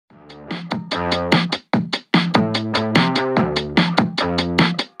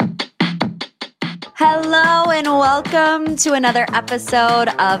welcome to another episode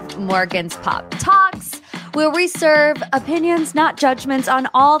of Morgan's Pop Talks, where we serve opinions, not judgments, on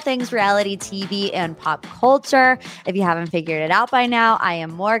all things reality TV and pop culture. If you haven't figured it out by now, I am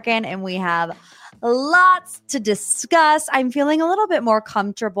Morgan, and we have lots to discuss. I'm feeling a little bit more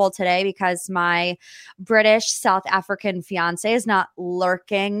comfortable today because my British South African fiance is not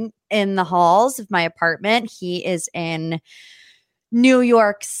lurking in the halls of my apartment. He is in New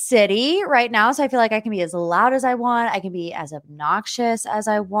York City right now, so I feel like I can be as loud as I want. I can be as obnoxious as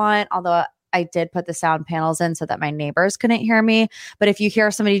I want, although I did put the sound panels in so that my neighbors couldn't hear me. But if you hear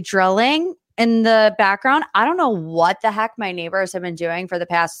somebody drilling in the background, I don't know what the heck my neighbors have been doing for the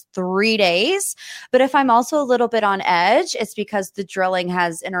past 3 days. But if I'm also a little bit on edge, it's because the drilling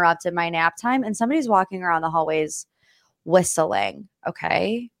has interrupted my nap time and somebody's walking around the hallways whistling,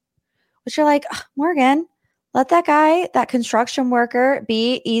 okay? Which you're like, Morgan, let that guy, that construction worker,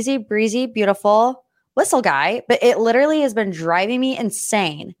 be easy, breezy, beautiful whistle guy. But it literally has been driving me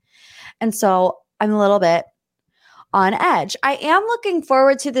insane. And so I'm a little bit on edge. I am looking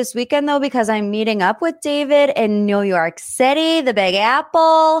forward to this weekend, though, because I'm meeting up with David in New York City, the Big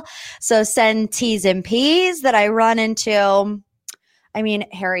Apple. So send T's and P's that I run into. I mean,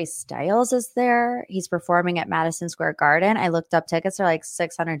 Harry Styles is there. He's performing at Madison Square Garden. I looked up tickets are like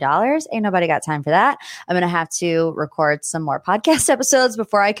 $600. Ain't nobody got time for that. I'm going to have to record some more podcast episodes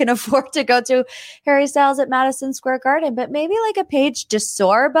before I can afford to go to Harry Styles at Madison Square Garden. But maybe like a Paige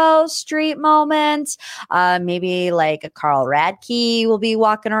DeSorbo street moment. Maybe like a Carl Radke will be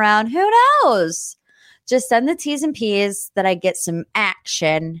walking around. Who knows? Just send the T's and P's that I get some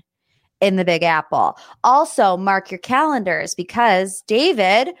action in the Big Apple. Also, mark your calendars because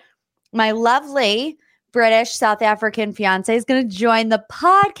David, my lovely British South African fiance, is going to join the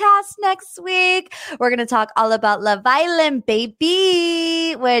podcast next week. We're going to talk all about Love Island,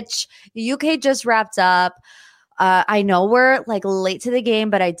 baby, which UK just wrapped up. I know we're like late to the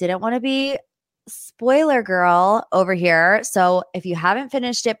game, but I didn't want to be spoiler girl over here. So if you haven't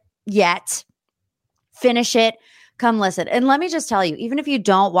finished it yet, finish it. Come listen. And let me just tell you, even if you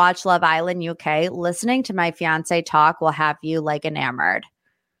don't watch Love Island UK, listening to my fiance talk will have you like enamored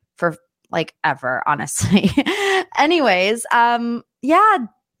for like ever, honestly. Anyways, yeah,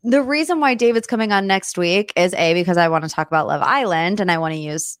 the reason why David's coming on next week is A, because I want to talk about Love Island and I want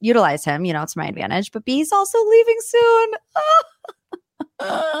to utilize him, you know, to my advantage, but B, he's also leaving soon.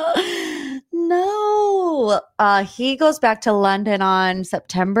 No, he goes back to London on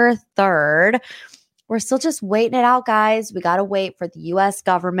September 3rd. We're still just waiting it out, guys. We got to wait for the U.S.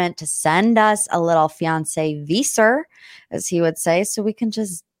 government to send us a little fiance visa, as he would say, so we can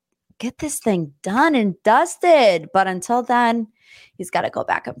just get this thing done and dusted. But until then, he's got to go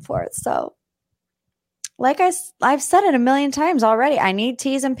back and forth. So like I've said it a million times already, I need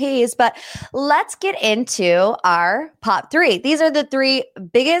T's and P's. But let's get into our Pop 3. These are the 3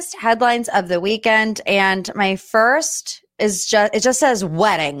 biggest headlines of the weekend. And my first it just says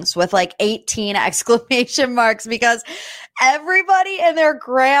weddings with like 18 exclamation marks because everybody and their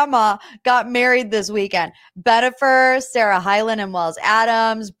grandma got married this weekend. Bennifer, Sarah Hyland and Wells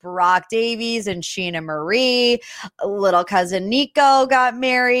Adams, Brock Davies and Sheena Marie, little cousin Nico got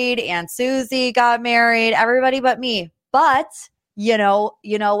married, Aunt Susie got married, everybody but me. But you know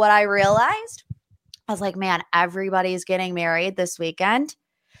what I realized? I was like, man, everybody's getting married this weekend.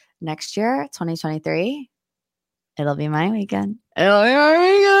 Next year, 2023. It'll be my weekend.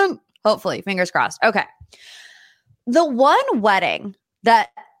 Hopefully, fingers crossed. Okay. The one wedding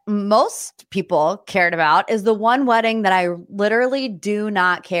that most people cared about is the one wedding that I literally do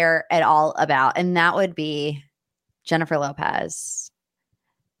not care at all about. And that would be Jennifer Lopez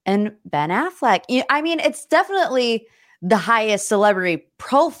and Ben Affleck. I mean, it's definitely the highest celebrity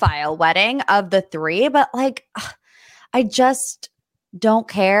profile wedding of the 3, but like, I just don't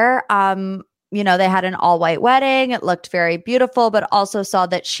care. You know, they had an all-white wedding. It looked very beautiful, but also saw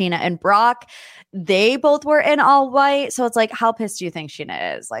that Sheena and Brock, they both were in all white. So it's like, how pissed do you think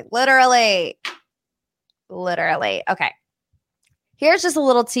Sheena is? Like, literally. Okay. Here's just a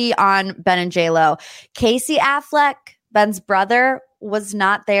little tea on Ben and J-Lo. Casey Affleck, Ben's brother, was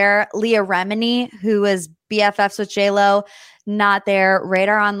not there. Leah Remini, who is BFFs with J-Lo, not there.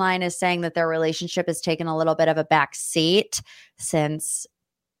 Radar Online is saying that their relationship has taken a little bit of a back seat since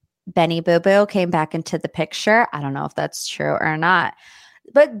Benny Boo Boo came back into the picture. I don't know if that's true or not.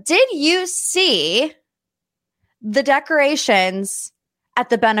 But did you see the decorations at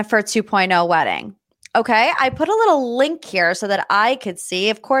the Bennifer 2.0 wedding? Okay, I put a little link here so that I could see.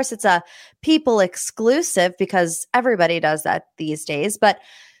 Of course, it's a people exclusive because everybody does that these days. But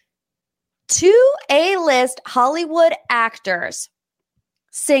 2 A-list Hollywood actors,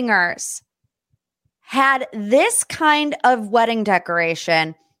 singers, had this kind of wedding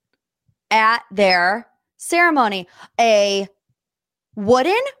decoration at their ceremony. A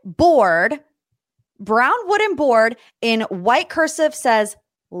wooden board, brown wooden board in white cursive says,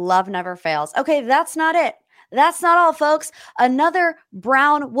 "Love never fails." Okay, that's not it. That's not all, folks. Another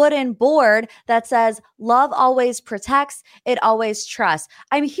brown wooden board that says, "Love always protects, it always trusts."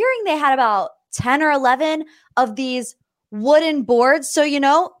 I'm hearing they had about 10 or 11 of these wooden boards. So,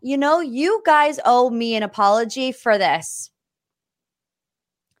 you guys owe me an apology for this.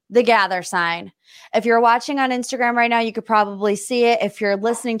 The gather sign. If you're watching on Instagram right now, you could probably see it. If you're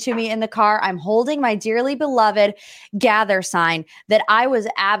listening to me in the car, I'm holding my dearly beloved gather sign that I was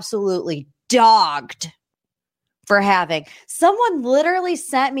absolutely dogged for having. Someone literally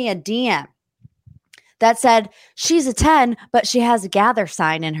sent me a DM that said she's a 10, but she has a gather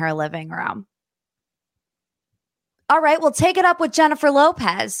sign in her living room. All right, we'll take it up with Jennifer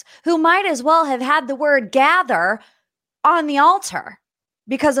Lopez, who might as well have had the word gather on the altar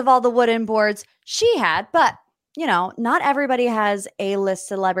because of all the wooden boards she had. But, not everybody has A-list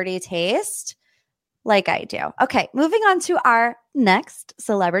celebrity taste like I do. Okay, moving on to our next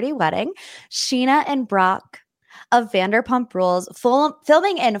celebrity wedding. Sheena and Brock of Vanderpump Rules,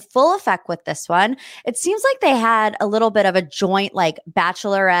 filming in full effect with this one. It seems like they had a little bit of a joint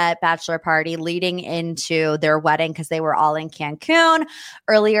bachelor party leading into their wedding because they were all in Cancun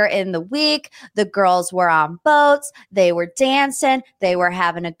earlier in the week. The girls were on boats. They were dancing. They were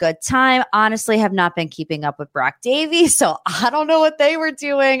having a good time. Honestly, have not been keeping up with Brock Davies, so I don't know what they were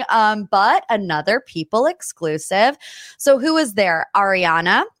doing, but another People exclusive. So who was there?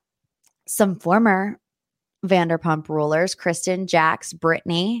 Ariana, some former Vanderpump Rulers, Kristen, Jax,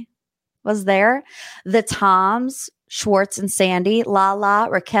 Brittany was there. The Toms, Schwartz and Sandy,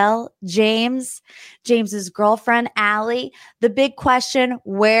 Lala, Raquel, James's girlfriend, Allie. The big question,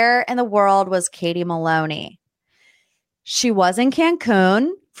 where in the world was Katie Maloney? She was in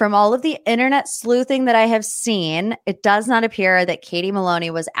Cancun. From all of the internet sleuthing that I have seen, it does not appear that Katie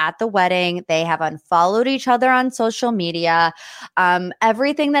Maloney was at the wedding. They have unfollowed each other on social media.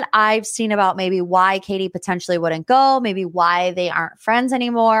 Everything that I've seen about maybe why Katie potentially wouldn't go, maybe why they aren't friends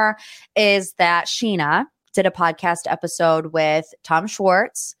anymore, is that Sheena did a podcast episode with Tom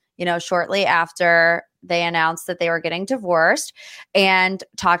Schwartz, shortly after they announced that they were getting divorced, and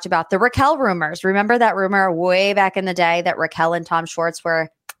talked about the Raquel rumors. Remember that rumor way back in the day that Raquel and Tom Schwartz were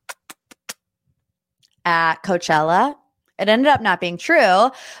at Coachella? It ended up not being true,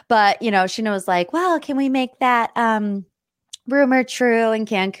 but Sheena was like, well, can we make that rumor true in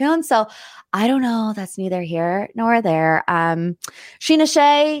Cancun? So I don't know. That's neither here nor there. Sheena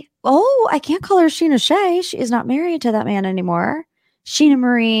Shea. Oh, I can't call her Sheena Shea. She is not married to that man anymore. Sheena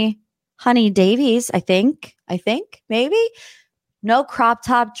Marie Honey Davies, I think, maybe. No crop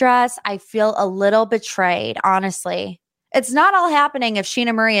top dress. I feel a little betrayed, honestly. It's not all happening if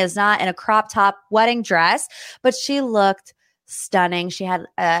Sheena Marie is not in a crop top wedding dress, but she looked stunning. She had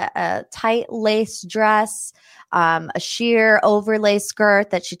a tight lace dress, a sheer overlay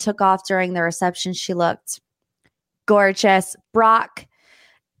skirt that she took off during the reception. She looked gorgeous. Brock,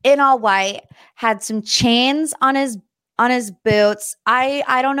 in all white, had some chains on his boots.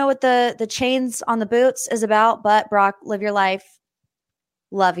 I don't know what the chains on the boots is about, but Brock, live your life.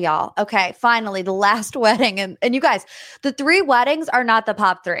 Love y'all. Okay, finally, the last wedding. And you guys, the 3 weddings are not the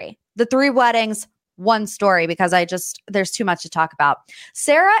pop 3. The 3 weddings, one story, because there's too much to talk about.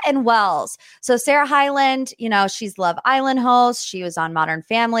 Sarah and Wells. So Sarah Hyland, she's Love Island host. She was on Modern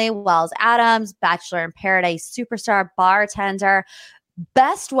Family. Wells Adams, Bachelor in Paradise superstar, bartender.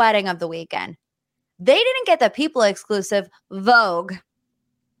 Best wedding of the weekend. They didn't get the People exclusive Vogue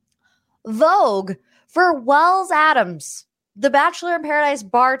for Wells Adams, the Bachelor in Paradise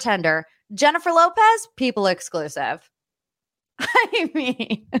bartender. Jennifer Lopez, People exclusive. I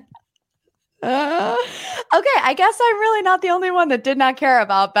mean, okay, I guess I'm really not the only one that did not care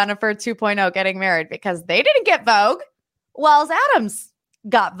about Bennifer 2.0 getting married, because they didn't get Vogue. Wells Adams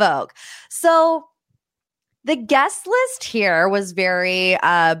got Vogue. So the guest list here was very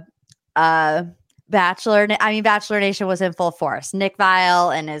Bachelor Nation was in full force. Nick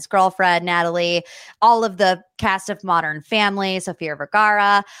Viall and his girlfriend, Natalie, all of the cast of Modern Family, Sofia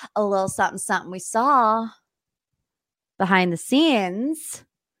Vergara, a little something we saw behind the scenes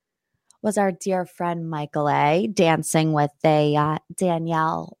was our dear friend Michael A. dancing with a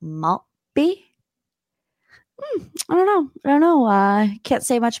Danielle Maltby. I don't know. Can't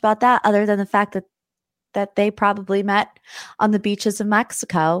say much about that other than the fact that they probably met on the beaches of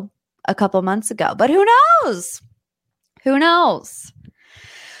Mexico a couple months ago. But who knows?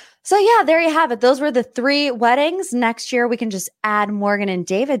 So yeah, there you have it. Those were the 3 weddings. Next year, we can just add Morgan and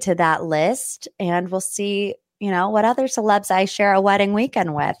David to that list, and we'll see, what other celebs I share a wedding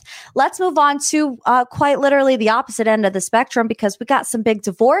weekend with. Let's move on to quite literally the opposite end of the spectrum, because we got some big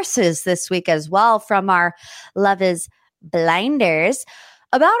divorces this week as well from our Love is Blinders.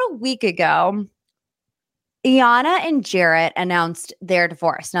 About a week ago, Iyanna and Jarrette announced their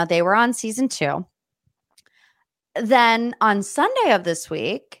divorce. Now, they were on season 2. Then on Sunday of this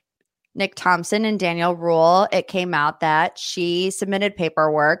week, Nick Thompson and Danielle Rule, it came out that she submitted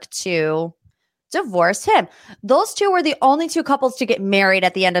paperwork to divorce him. Those 2 were the only 2 couples to get married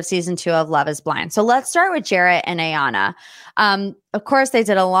at the end of season 2 of Love is Blind. So let's start with Jarrette and Iyanna. Of course, they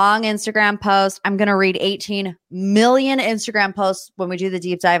did a long Instagram post. I'm going to read 18 million Instagram posts when we do the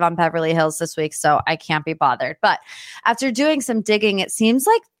deep dive on Beverly Hills this week, so I can't be bothered. But after doing some digging, it seems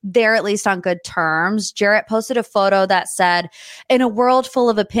like they're at least on good terms. Jarrette posted a photo that said, "In a world full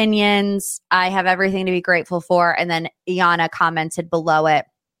of opinions, I have everything to be grateful for." And then Iyanna commented below it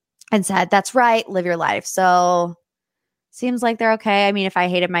and said, "That's right, live your life." So seems like they're okay. I mean, if I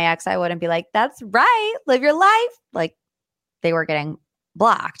hated my ex, I wouldn't be like, "That's right, live your life." Like, they were getting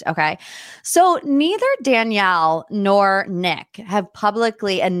blocked. Okay. So neither Danielle nor Nick have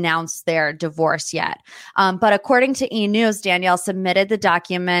publicly announced their divorce yet. But according to E! News, Danielle submitted the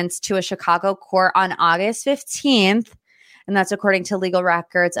documents to a Chicago court on August 15th. And that's according to legal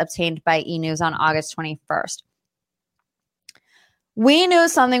records obtained by E! News on August 21st. We knew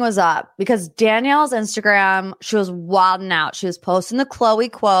something was up because Danielle's Instagram, she was wilding out. She was posting the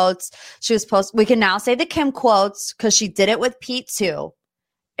Khloe quotes. We can now say the Kim quotes because she did it with Pete too.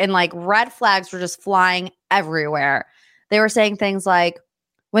 And like red flags were just flying everywhere. They were saying things like,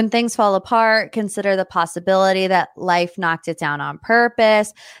 "When things fall apart, consider the possibility that life knocked it down on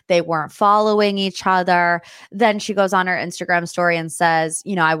purpose. They weren't following each other." Then she goes on her Instagram story and says,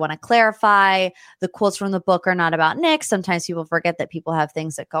 "I want to clarify. The quotes from the book are not about Nick. Sometimes people forget that people have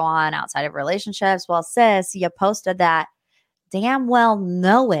things that go on outside of relationships." Well, sis, you posted that damn well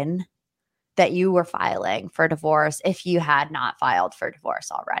knowing that you were filing for divorce if you had not filed for divorce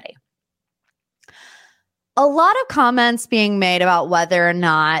already. A lot of comments being made about whether or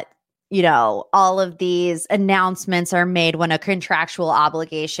not, all of these announcements are made when a contractual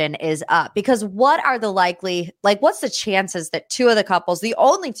obligation is up. Because what's the chances that 2 of the couples, the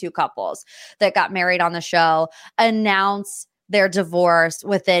only 2 couples that got married on the show, announce their divorce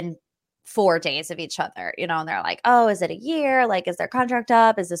within 4 days of each other, and they're like, "Oh, is it a year? Like, is their contract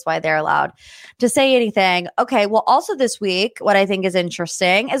up? Is this why they're allowed to say anything?" Okay. Well, also this week, what I think is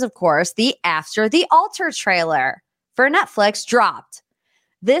interesting is, of course, the After the Altar trailer for Netflix dropped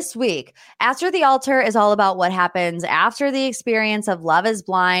this week. After the Altar is all about what happens after the experience of Love is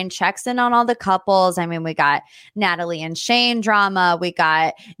Blind, checks in on all the couples. I mean, we got Natalie and Shane drama. We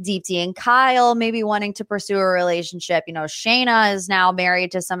got Deepti and Kyle maybe wanting to pursue a relationship. Shayna is now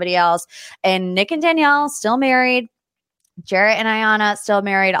married to somebody else, and Nick and Danielle still married. Jarrette and Iyanna still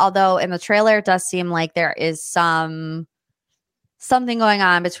married, although in the trailer it does seem like there is something going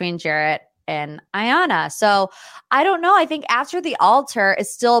on between Jarrette and Iyanna. So I don't know. I think After the Altar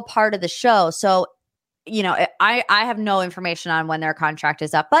is still a part of the show. So, I have no information on when their contract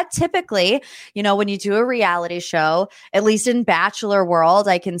is up. But typically, when you do a reality show, at least in Bachelor world,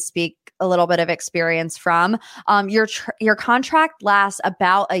 I can speak a little bit of experience from, your contract lasts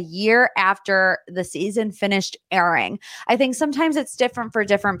about a year after the season finished airing. I think sometimes it's different for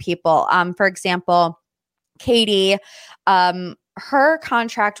different people. For example, Katie, her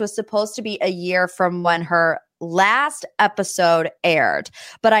contract was supposed to be a year from when her last episode aired.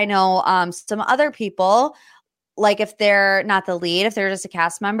 But I know some other people, like if they're not the lead, if they're just a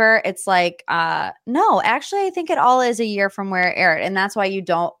cast member, it's like, no, actually, I think it all is a year from where it aired. And that's why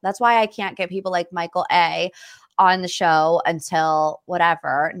I can't get people like Michael A. on the show until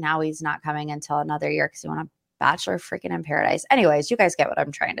whatever. Now he's not coming until another year because he won a Bachelor freaking in Paradise. Anyways, you guys get what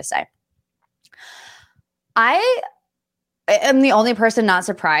I'm trying to say. I am the only person not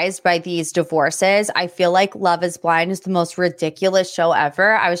surprised by these divorces. I feel like Love is Blind is the most ridiculous show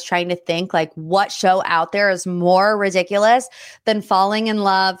ever. I was trying to think like what show out there is more ridiculous than falling in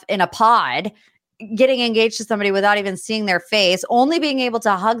love in a pod, getting engaged to somebody without even seeing their face, only being able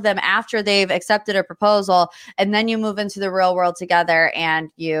to hug them after they've accepted a proposal, and then you move into the real world together and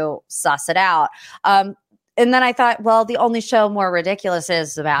you suss it out. And then I thought, well, the only show more ridiculous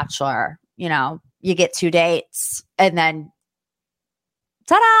is The Bachelor. You get 2 dates and then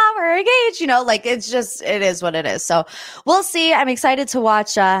ta-da, we're engaged, it is what it is. So we'll see. I'm excited to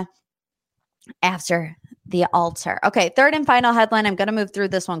watch After the altar. Okay, third and final headline. I'm going to move through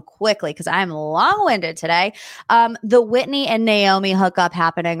this one quickly because I'm long-winded today. The Whitney and Naomi hookup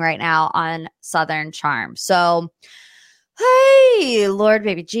happening right now on Southern Charm. So, hey, Lord,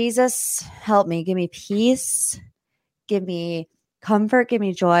 baby Jesus, help me. Give me peace. Give me comfort. Give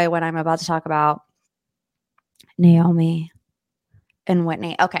me joy when I'm about to talk about Naomi and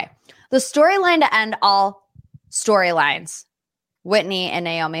Whitney. Okay, the storyline to end all storylines. Whitney and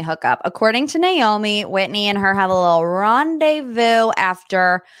Naomi hook up. According to Naomi, Whitney and her have a little rendezvous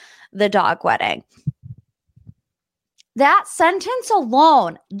after the dog wedding. That sentence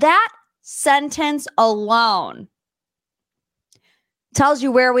alone tells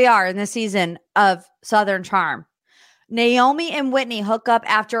you where we are in this season of Southern Charm. Naomi and Whitney hook up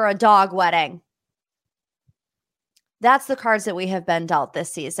after a dog wedding. That's the cards that we have been dealt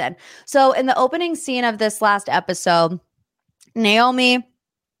this season. So in the opening scene of this last episode, Naomi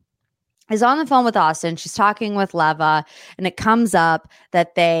is on the phone with Austin. She's talking with Leva, and it comes up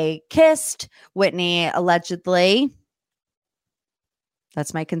that they kissed. Whitney allegedly.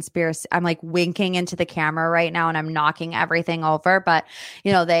 That's my conspiracy. I'm like winking into the camera right now, and I'm knocking everything over. But,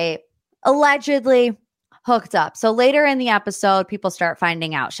 they allegedly hooked up. So later in the episode, people start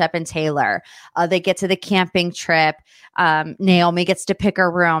finding out. Shep and Taylor, they get to the camping trip. Naomi gets to pick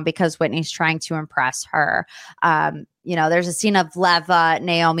her room because Whitney's trying to impress her. There's a scene of Leva,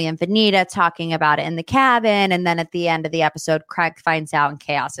 Naomi, and Venita talking about it in the cabin. And then at the end of the episode, Craig finds out and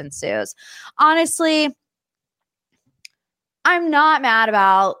chaos ensues. Honestly, I'm not mad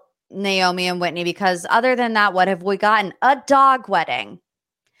about Naomi and Whitney because other than that, what have we gotten? A dog wedding.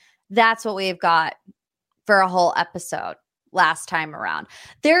 That's what we've got for a whole episode last time around.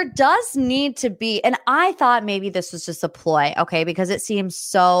 There does need to be, and I thought maybe this was just a ploy, okay, because it seems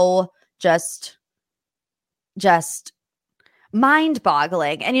so just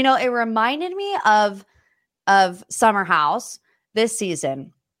mind-boggling. And it reminded me of Summer House this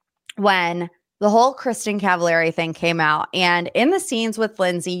season when the whole Kristen Cavallari thing came out. And in the scenes with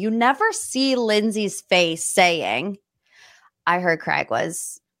Lindsay, you never see Lindsay's face saying, I heard Craig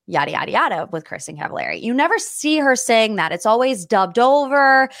was yada, yada, yada with Kristen Cavallari. You never see her saying that. It's always dubbed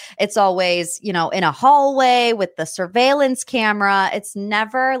over. It's always, in a hallway with the surveillance camera. It's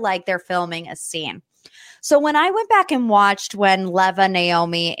never like they're filming a scene. So when I went back and watched when Leva,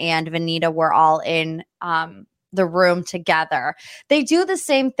 Naomi, and Venita were all in the room together, they do the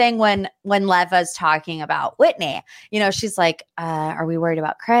same thing when Leva's talking about Whitney. She's like, are we worried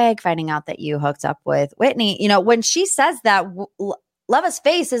about Craig finding out that you hooked up with Whitney? When she says that, Leva's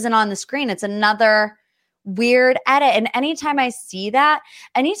face isn't on the screen. It's another weird edit. And anytime I see that,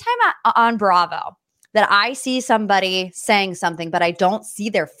 on Bravo, that I see somebody saying something, but I don't see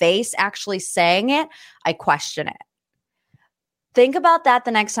their face actually saying it, I question it. Think about that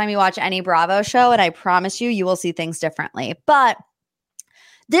the next time you watch any Bravo show, and I promise you will see things differently. But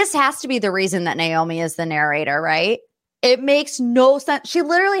this has to be the reason that Naomi is the narrator, right? It makes no sense. She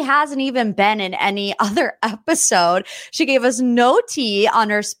literally hasn't even been in any other episode. She gave us no tea on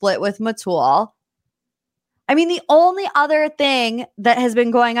her split with Matul. I mean, the only other thing that has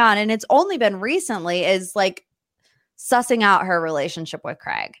been going on, and it's only been recently, is like sussing out her relationship with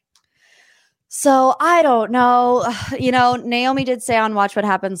Craig. So I don't know. Naomi did say on Watch What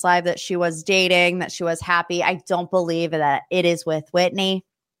Happens Live that she was dating, that she was happy. I don't believe that it is with Whitney.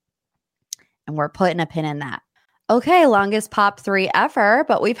 And we're putting a pin in that. Okay, longest pop 3 ever,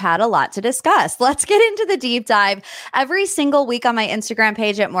 but we've had a lot to discuss. Let's get into the deep dive. Every single week on my Instagram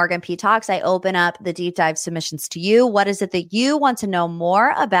page at Morgan P Talks, I open up the deep dive submissions to you. What is it that you want to know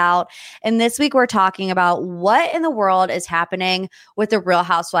more about? And this week, we're talking about what in the world is happening with the Real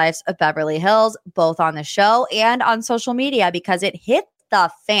Housewives of Beverly Hills, both on the show and on social media, because it hit the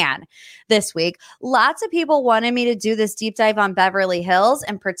fan this week. Lots of people wanted me to do this deep dive on Beverly Hills,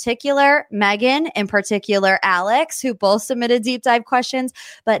 in particular Megan, in particular Alex, who both submitted deep dive questions,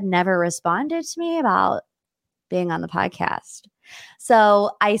 but never responded to me about being on the podcast.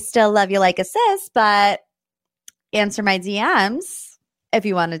 So I still love you like a sis, but answer my DMs if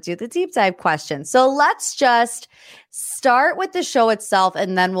you want to do the deep dive question. So let's just start with the show itself,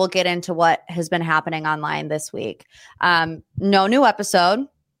 and then we'll get into what has been happening online this week. No new episode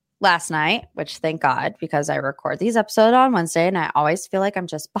last night, which thank God, because I record these episodes on Wednesday and I always feel like I'm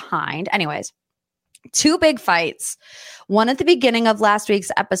just behind. Anyways, 2 big fights. One at the beginning of last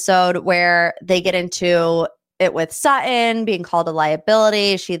week's episode where they get into it with Sutton being called a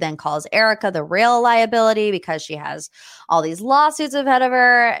liability. She then calls Erica the real liability because she has all these lawsuits ahead of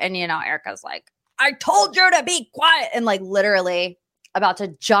her. And, Erica's like, I told you to be quiet, and like literally about to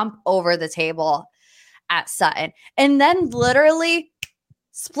jump over the table at Sutton. And then literally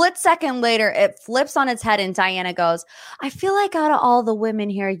Split second later, it flips on its head and Diana goes, I feel like out of all the women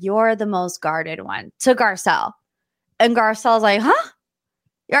here, you're the most guarded one, to Garcelle. And Garcelle's like, huh?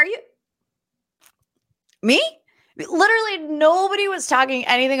 Are you? Me? Literally nobody was talking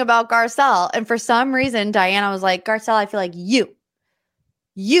anything about Garcelle. And for some reason, Diana was like, Garcelle, I feel like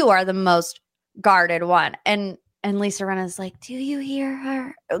you are the most guarded one. And Lisa Rinna's like, do you hear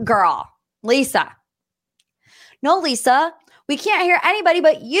her? Girl, Lisa. No, Lisa, we can't hear anybody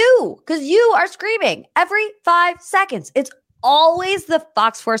but you because you are screaming every 5 seconds. It's always the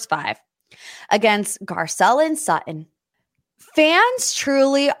Fox Force 5 against Garcelle and Sutton. Fans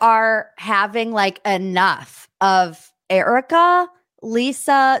truly are having like enough of Erika,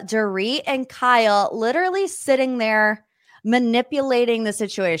 Lisa, Dorit, and Kyle literally sitting there manipulating the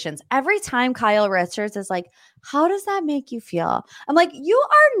situations. Every time Kyle Richards is like, how does that make you feel? I'm like, you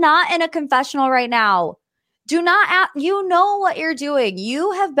are not in a confessional right now. Do not, you know what you're doing.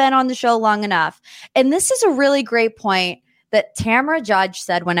 You have been on the show long enough. And this is a really great point that Tamra Judge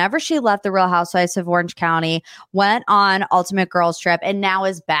said whenever she left the Real Housewives of Orange County, went on Ultimate Girls Trip, and now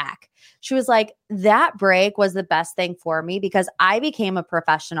is back. She was like, that break was the best thing for me because I became a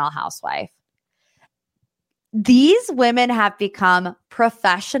professional housewife. These women have become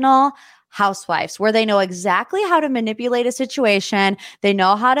professional housewives where they know exactly how to manipulate a situation. They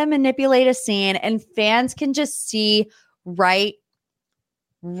know how to manipulate a scene, and fans can just see right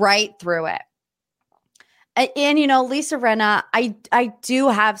through it. And you know, Lisa Rinna, I do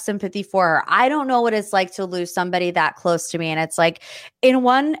have sympathy for her. I don't know what it's like to lose somebody that close to me. And it's like in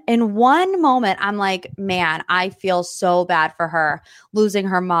one moment, I'm like, man, I feel so bad for her losing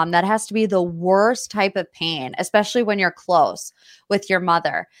her mom. That has to be the worst type of pain, especially when you're close with your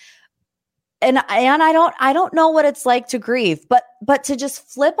mother. And I don't know what it's like to grieve, but to just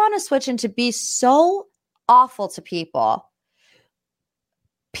flip on a switch and to be so awful to people.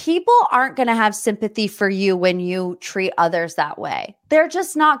 People aren't going to have sympathy for you when you treat others that way. They're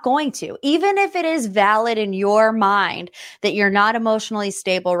just not going to. Even if it is valid in your mind that you're not emotionally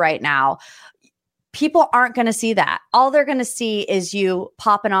stable right now, people aren't going to see that. All they're going to see is you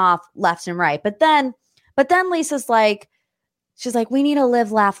popping off left and right. But then Lisa's like, she's like, we need to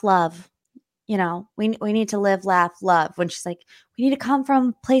live, laugh, love. You know, we need to live, laugh, love. When she's like, we need to come from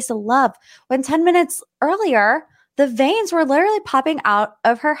a place of love. When 10 minutes earlier, the veins were literally popping out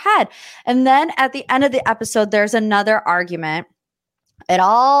of her head. And then at the end of the episode, there's another argument. It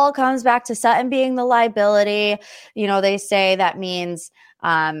all comes back to Sutton being the liability. You know, they say that means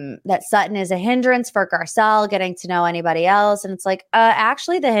that Sutton is a hindrance for Garcelle getting to know anybody else. And it's like,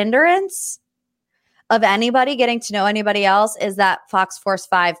 actually, the hindrance of anybody getting to know anybody else is that Fox Force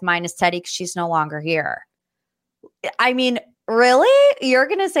 5 minus Teddi because she's no longer here. I mean, really? You're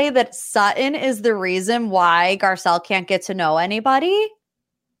going to say that Sutton is the reason why Garcelle can't get to know anybody?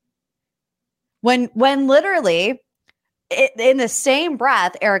 When literally, in the same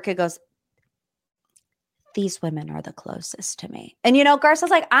breath, Erika goes, these women are the closest to me. And, you know,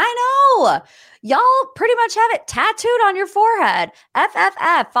 Garcelle's like, I know. Y'all pretty much have it tattooed on your forehead.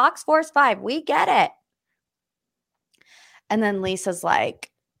 FFF, Fox Force 5. We get it. And then Lisa's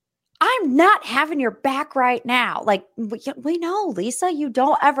like, I'm not having your back right now. Like, we know, Lisa, you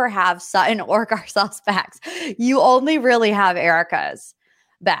don't ever have Sutton or Garcelle's backs. You only really have Erika's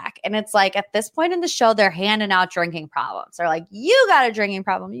back. And it's like, at this point in the show, they're handing out drinking problems. They're like, you got a drinking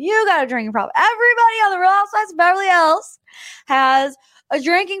problem. You got a drinking problem. Everybody on the Real Housewives of Beverly Hills has a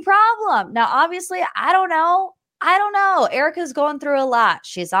drinking problem. Now, obviously, I don't know. Erika's going through a lot.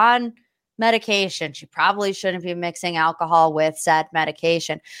 She's on medication. She probably shouldn't be mixing alcohol with said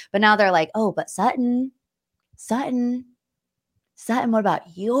medication. But now they're like, oh, but Sutton, what about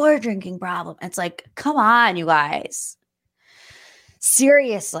your drinking problem? It's like, come on, you guys.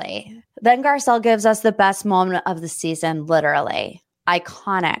 Seriously. Then Garcelle gives us the best moment of the season, literally.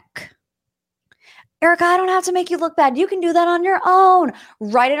 Iconic. Erika, I don't have to make you look bad. You can do that on your own.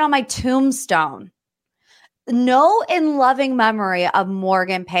 Write it on my tombstone. No in loving memory of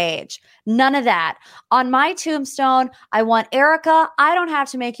Morgan Page. None of that. On my tombstone, I want Erika. I don't have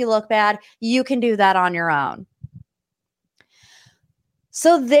to make you look bad. You can do that on your own.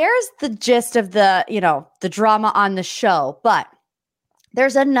 So there's the gist of the drama on the show. But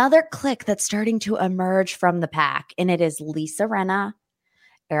there's another clique that's starting to emerge from the pack, and it is Lisa Rinna,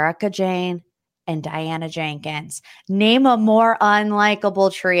 Erika Jayne, and Diana Jenkins. Name a more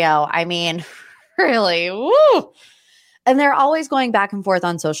unlikable trio. I mean, really, woo! And they're always going back and forth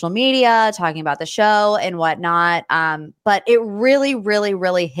on social media, talking about the show and whatnot. But it really, really,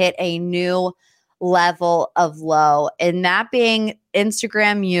 really hit a new level of low. And that being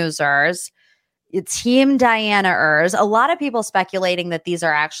Instagram users, Team Diana-ers. A lot of people speculating that these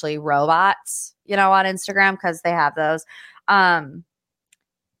are actually robots, on Instagram because they have those.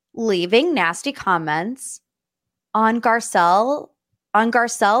 Leaving nasty comments on Garcelle's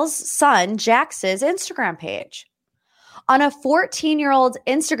son Jax's Instagram page. On a 14-year-old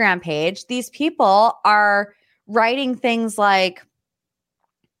Instagram page, these people are writing things like,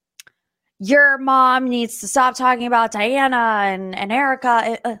 your mom needs to stop talking about Diana and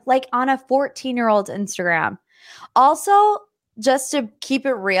Erica, like on a 14-year-old Instagram. Also, just to keep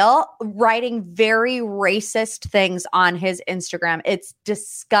it real, writing very racist things on his Instagram. It's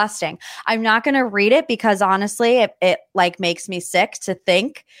disgusting. I'm not going to read it because honestly, it like makes me sick to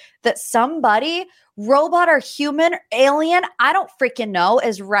think that somebody, robot or human, alien, I don't freaking know,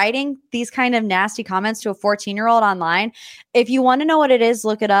 is writing these kind of nasty comments to a 14-year-old online. If you want to know what it is,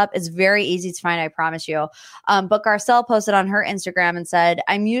 look it up. It's very easy to find, I promise you. But Garcelle posted on her Instagram and said,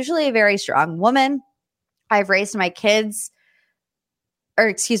 I'm usually a very strong woman. I've raised to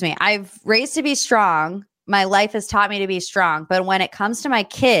be strong. My life has taught me to be strong. But when it comes to my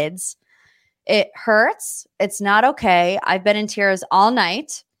kids, it hurts. It's not okay. I've been in tears all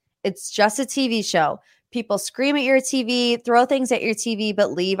night. It's just a TV show. People scream at your TV, throw things at your TV,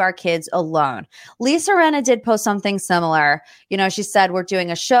 but leave our kids alone. Lisa Rinna did post something similar. She said, we're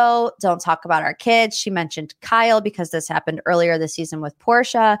doing a show. Don't talk about our kids. She mentioned Kyle because this happened earlier this season with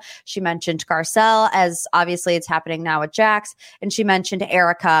Portia. She mentioned Garcelle as obviously it's happening now with Jax. And she mentioned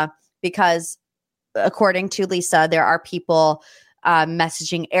Erica because according to Lisa, there are people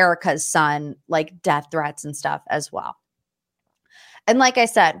messaging Erica's son like death threats and stuff as well. And like I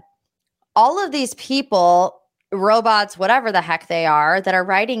said, all of these people, robots, whatever the heck they are, that are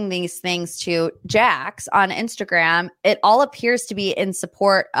writing these things to Jax on Instagram, it all appears to be in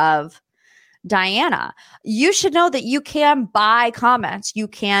support of Diana. You should know that you can buy comments, you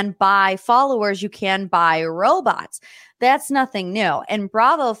can buy followers, you can buy robots. That's nothing new. And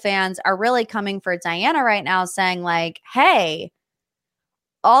Bravo fans are really coming for Diana right now saying like, hey,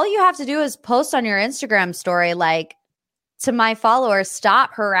 all you have to do is post on your Instagram story like, to my followers,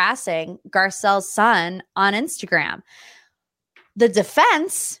 stop harassing Garcelle's son on Instagram. The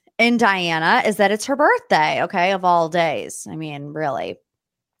defense in Diana is that it's her birthday, okay, of all days. I mean, really.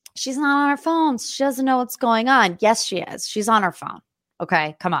 She's not on her phone. So she doesn't know what's going on. Yes, she is. She's on her phone.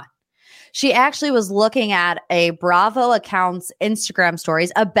 Okay, come on. She actually was looking at a Bravo account's Instagram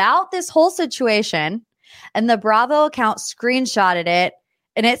stories about this whole situation, and the Bravo account screenshotted it.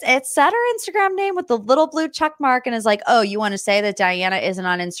 And it said her Instagram name with the little blue check mark and is like, oh, you want to say that Diana isn't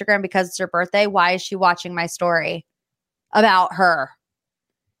on Instagram because it's her birthday? Why is she watching my story about her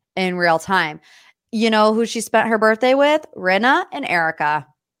in real time? You know who she spent her birthday with? Rinna and Erica.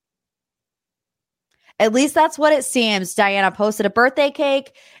 At least that's what it seems. Diana posted a birthday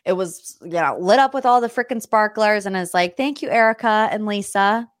cake. It was, lit up with all the freaking sparklers and is like, thank you, Erica and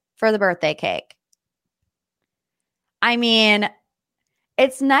Lisa, for the birthday cake. I mean,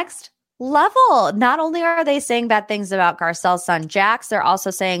 it's next level. Not only are they saying bad things about Garcelle's son, Jax, they're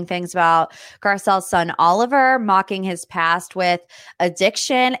also saying things about Garcelle's son, Oliver, mocking his past with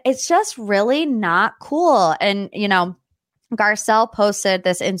addiction. It's just really not cool. And, Garcelle posted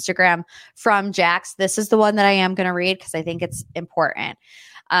this Instagram from Jax. This is the one that I am going to read because I think it's important.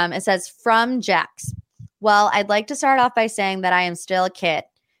 It says, from Jax. Well, I'd like to start off by saying that I am still a kid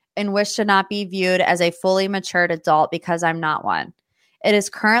and wish to not be viewed as a fully matured adult because I'm not one. It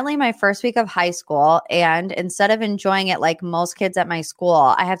is currently my first week of high school, and instead of enjoying it like most kids at my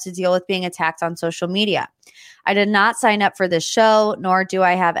school, I have to deal with being attacked on social media. I did not sign up for this show, nor do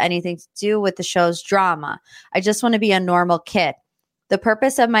I have anything to do with the show's drama. I just want to be a normal kid. The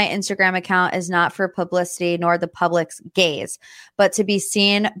purpose of my Instagram account is not for publicity nor the public's gaze, but to be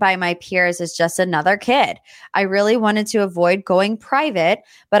seen by my peers as just another kid. I really wanted to avoid going private,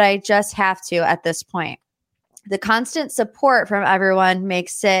 but I just have to at this point. The constant support from everyone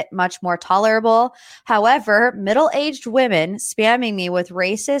makes it much more tolerable. However, middle-aged women spamming me with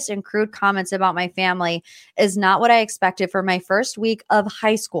racist and crude comments about my family is not what I expected for my first week of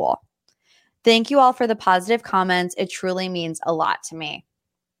high school. Thank you all for the positive comments. It truly means a lot to me.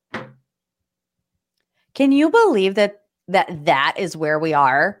 Can you believe that is where we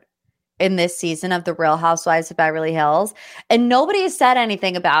are in this season of The Real Housewives of Beverly Hills? And nobody has said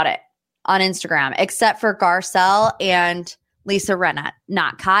anything about it on Instagram, except for Garcelle and Lisa Rinna.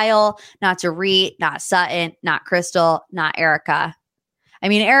 Not Kyle, not Dorit, not Sutton, not Crystal, not Erica. I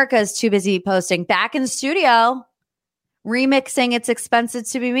mean, Erica is too busy posting back in the studio, remixing It's Expensive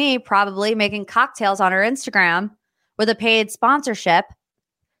to Be Me, probably making cocktails on her Instagram with a paid sponsorship.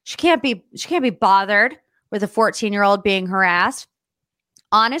 She can't be bothered with a 14-year-old being harassed.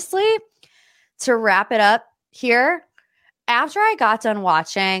 Honestly, to wrap it up here, after I got done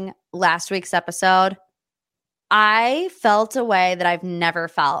watching last week's episode, I felt a way that I've never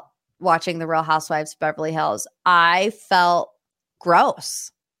felt watching The Real Housewives of Beverly Hills. I felt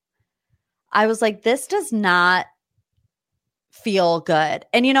gross. I was like, this does not feel good.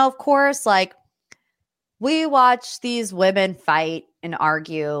 And, of course, like, we watch these women fight and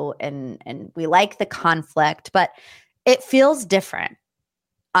argue and we like the conflict, but it feels different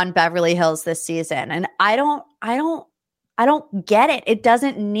on Beverly Hills this season. And I don't get it. It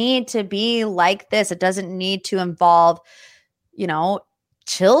doesn't need to be like this. It doesn't need to involve,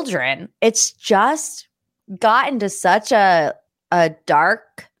 children. It's just gotten to such a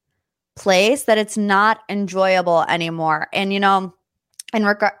dark place that it's not enjoyable anymore. And, I'll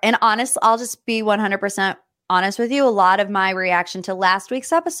just be 100% honest with you. A lot of my reaction to last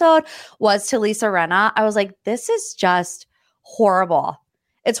week's episode was to Lisa Rinna. I was like, this is just horrible.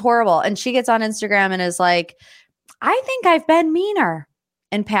 It's horrible. And she gets on Instagram and is like, I think I've been meaner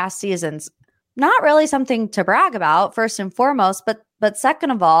in past seasons. Not really something to brag about, first and foremost, but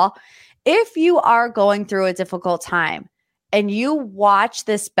second of all, if you are going through a difficult time and you watch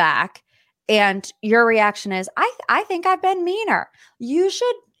this back and your reaction is, I think I've been meaner, you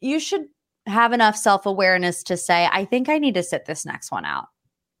should have enough self-awareness to say, I think I need to sit this next one out.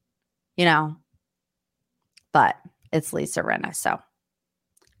 But it's Lisa Rinna, so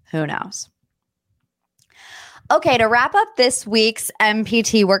who knows? Okay, to wrap up this week's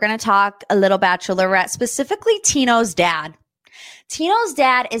MPT, we're going to talk a little Bachelorette, specifically Tino's dad. Tino's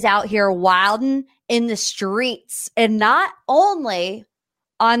dad is out here wilding in the streets, and not only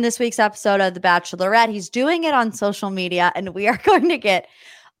on this week's episode of The Bachelorette, he's doing it on social media, and we are going to get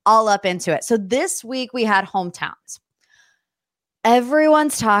all up into it. So this week we had hometowns.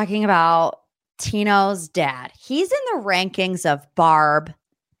 Everyone's talking about Tino's dad. He's in the rankings of Barb,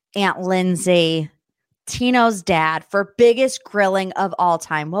 Aunt Lindsay, Tino's dad for biggest grilling of all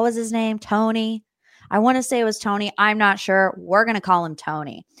time. What was his name? Tony? I want to say it was Tony. I'm not sure. We're going to call him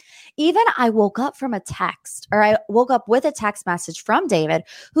Tony. Even I woke up with a text message from David,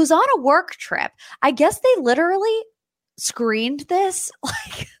 who's on a work trip. I guess they literally screened this.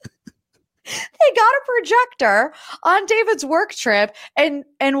 Like, they got a projector on David's work trip and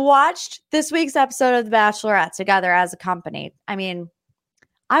watched this week's episode of The Bachelorette together as a company. I mean,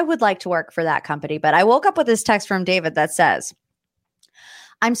 I would like to work for that company, but I woke up with this text from David that says,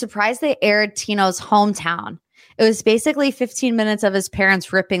 I'm surprised they aired Tino's hometown. It was basically 15 minutes of his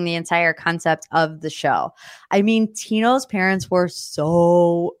parents ripping the entire concept of the show. I mean, Tino's parents were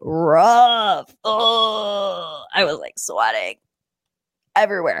so rough. Oh, I was like sweating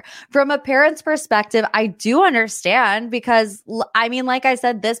everywhere. From a parent's perspective, I do understand because, I mean, like I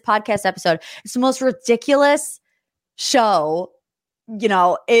said, this podcast episode is the most ridiculous show,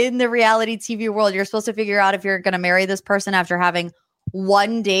 in the reality TV world. You're supposed to figure out if you're going to marry this person after having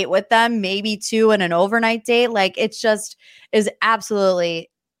one date with them, maybe two, and an overnight date. Like, it's just is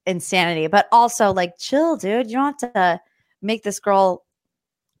absolutely insanity. But also, like, chill, dude. You don't have to make this girl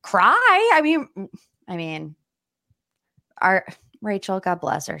cry. I mean, our Rachel, God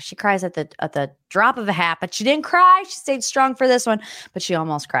bless her, she cries at the drop of a hat, but she didn't cry. She stayed strong for this one, but she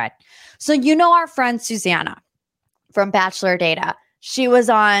almost cried. So our friend Susanna from Bachelor Data, she was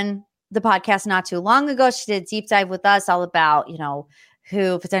on the podcast not too long ago. She did a deep dive with us all about,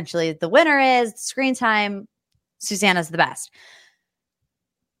 who potentially the winner is, screen time. Susanna's the best.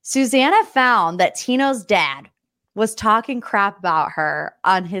 Susanna found that Tino's dad was talking crap about her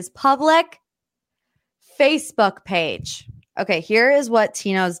on his public Facebook page. Okay, here is what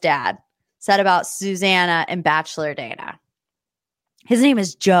Tino's dad said about Susanna and Bachelor Data. His name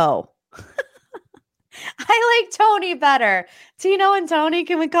is Joe. I like Tony better. Tino and Tony,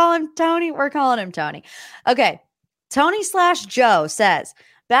 can we call him Tony? We're calling him Tony. Okay, Tony/Joe says,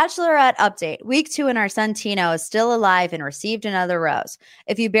 Bachelorette update. Week 2 and our son Tino is still alive and received another rose.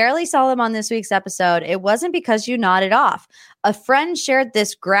 If you barely saw him on this week's episode, it wasn't because you nodded off. A friend shared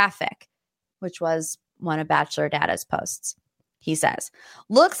this graphic, which was one of Bachelor Data's posts. He says,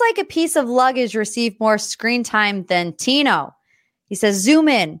 looks like a piece of luggage received more screen time than Tino. He says, zoom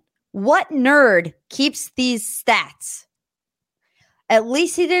in. What nerd keeps these stats? At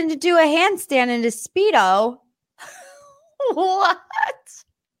least he didn't do a handstand in his Speedo. What?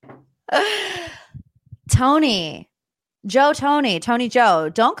 Tony Joe,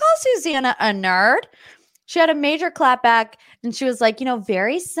 don't call Susanna a nerd. She had a major clapback and she was like,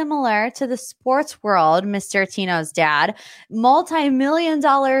 very similar to the sports world, Mr. Tino's dad.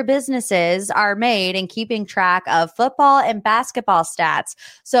 Multi-million-dollar businesses are made in keeping track of football and basketball stats.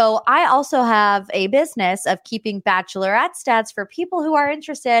 So I also have a business of keeping bachelorette stats for people who are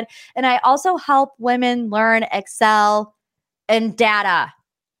interested. And I also help women learn Excel and data.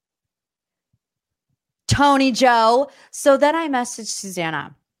 Tony Joe. So then I messaged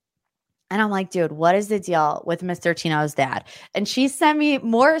Susanna. And I'm like, dude, what is the deal with Mr. Tino's dad? And she sent me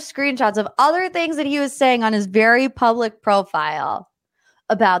more screenshots of other things that he was saying on his very public profile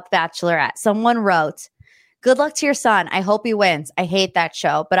about The Bachelorette. Someone wrote, good luck to your son. I hope he wins. I hate that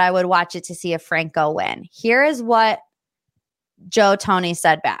show, but I would watch it to see if Franco win. Here is what Joe Tony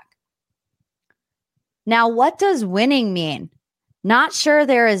said back. Now, what does winning mean? Not sure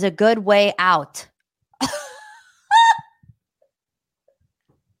there is a good way out.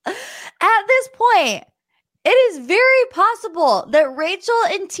 At this point, it is very possible that Rachel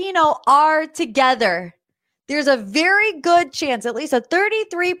and Tino are together. There's a very good chance, at least a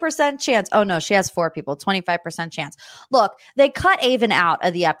 33% chance. Oh no, she has 4 people, 25% chance. Look, they cut Avon out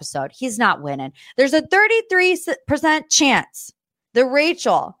of the episode. He's not winning. There's a 33% chance that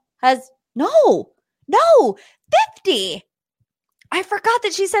Rachel has, no, 50. I forgot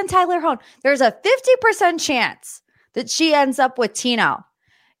that she sent Tyler home. There's a 50% chance that she ends up with Tino.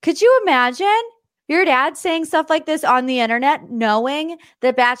 Could you imagine your dad saying stuff like this on the internet, knowing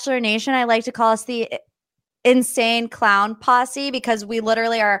that Bachelor Nation, I like to call us the insane clown posse because we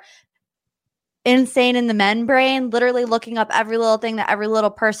literally are insane in the men brain, literally looking up every little thing that every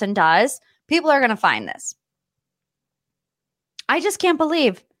little person does. People are going to find this. I just can't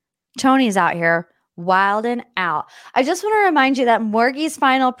believe Tony's out here wilding out. I just want to remind you that Morgie's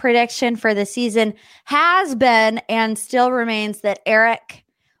final prediction for the season has been and still remains that Eric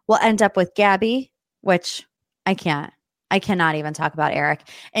will end up with Gabby, which I cannot even talk about Eric.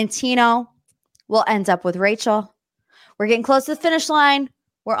 And Tino will end up with Rachel. We're getting close to the finish line.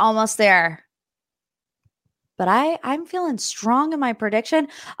 We're almost there. But I'm feeling strong in my prediction,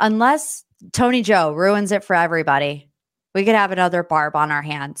 unless Tony Joe ruins it for everybody. We could have another Barb on our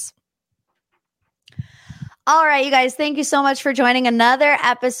hands. All right, you guys, thank you so much for joining another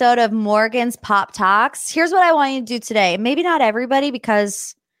episode of Morgan's Pop Talks. Here's what I want you to do today. Maybe not everybody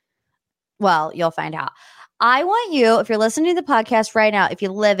because, well, you'll find out. I want you, if you're listening to the podcast right now, if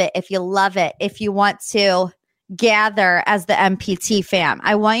you live it, if you love it, if you want to gather as the MPT fam,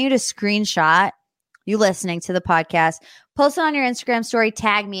 I want you to screenshot you listening to the podcast, post it on your Instagram story,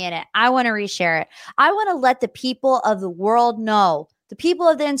 tag me in it. I want to reshare it. I want to let the people of the world know, the people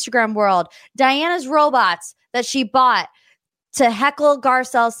of the Instagram world, Diana's robots that she bought to heckle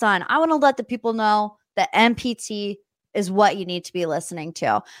Garcelle's son. I want to let the people know that MPT is what you need to be listening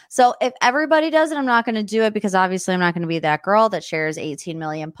to. So if everybody does it, I'm not going to do it because obviously I'm not going to be that girl that shares 18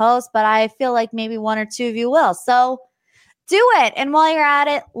 million posts, but I feel like maybe 1 or 2 of you will. So do it. And while you're at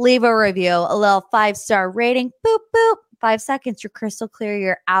it, leave a review, a little 5-star rating. Boop, boop. 5 seconds. You're crystal clear.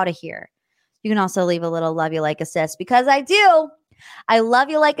 You're out of here. You can also leave a little love you like assist because I do. I love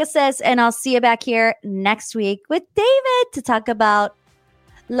you like assist. And I'll see you back here next week with David to talk about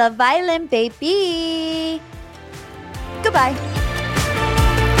Love Island, baby. Goodbye.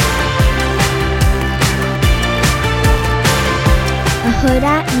 A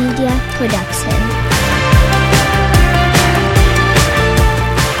Huda Media Production.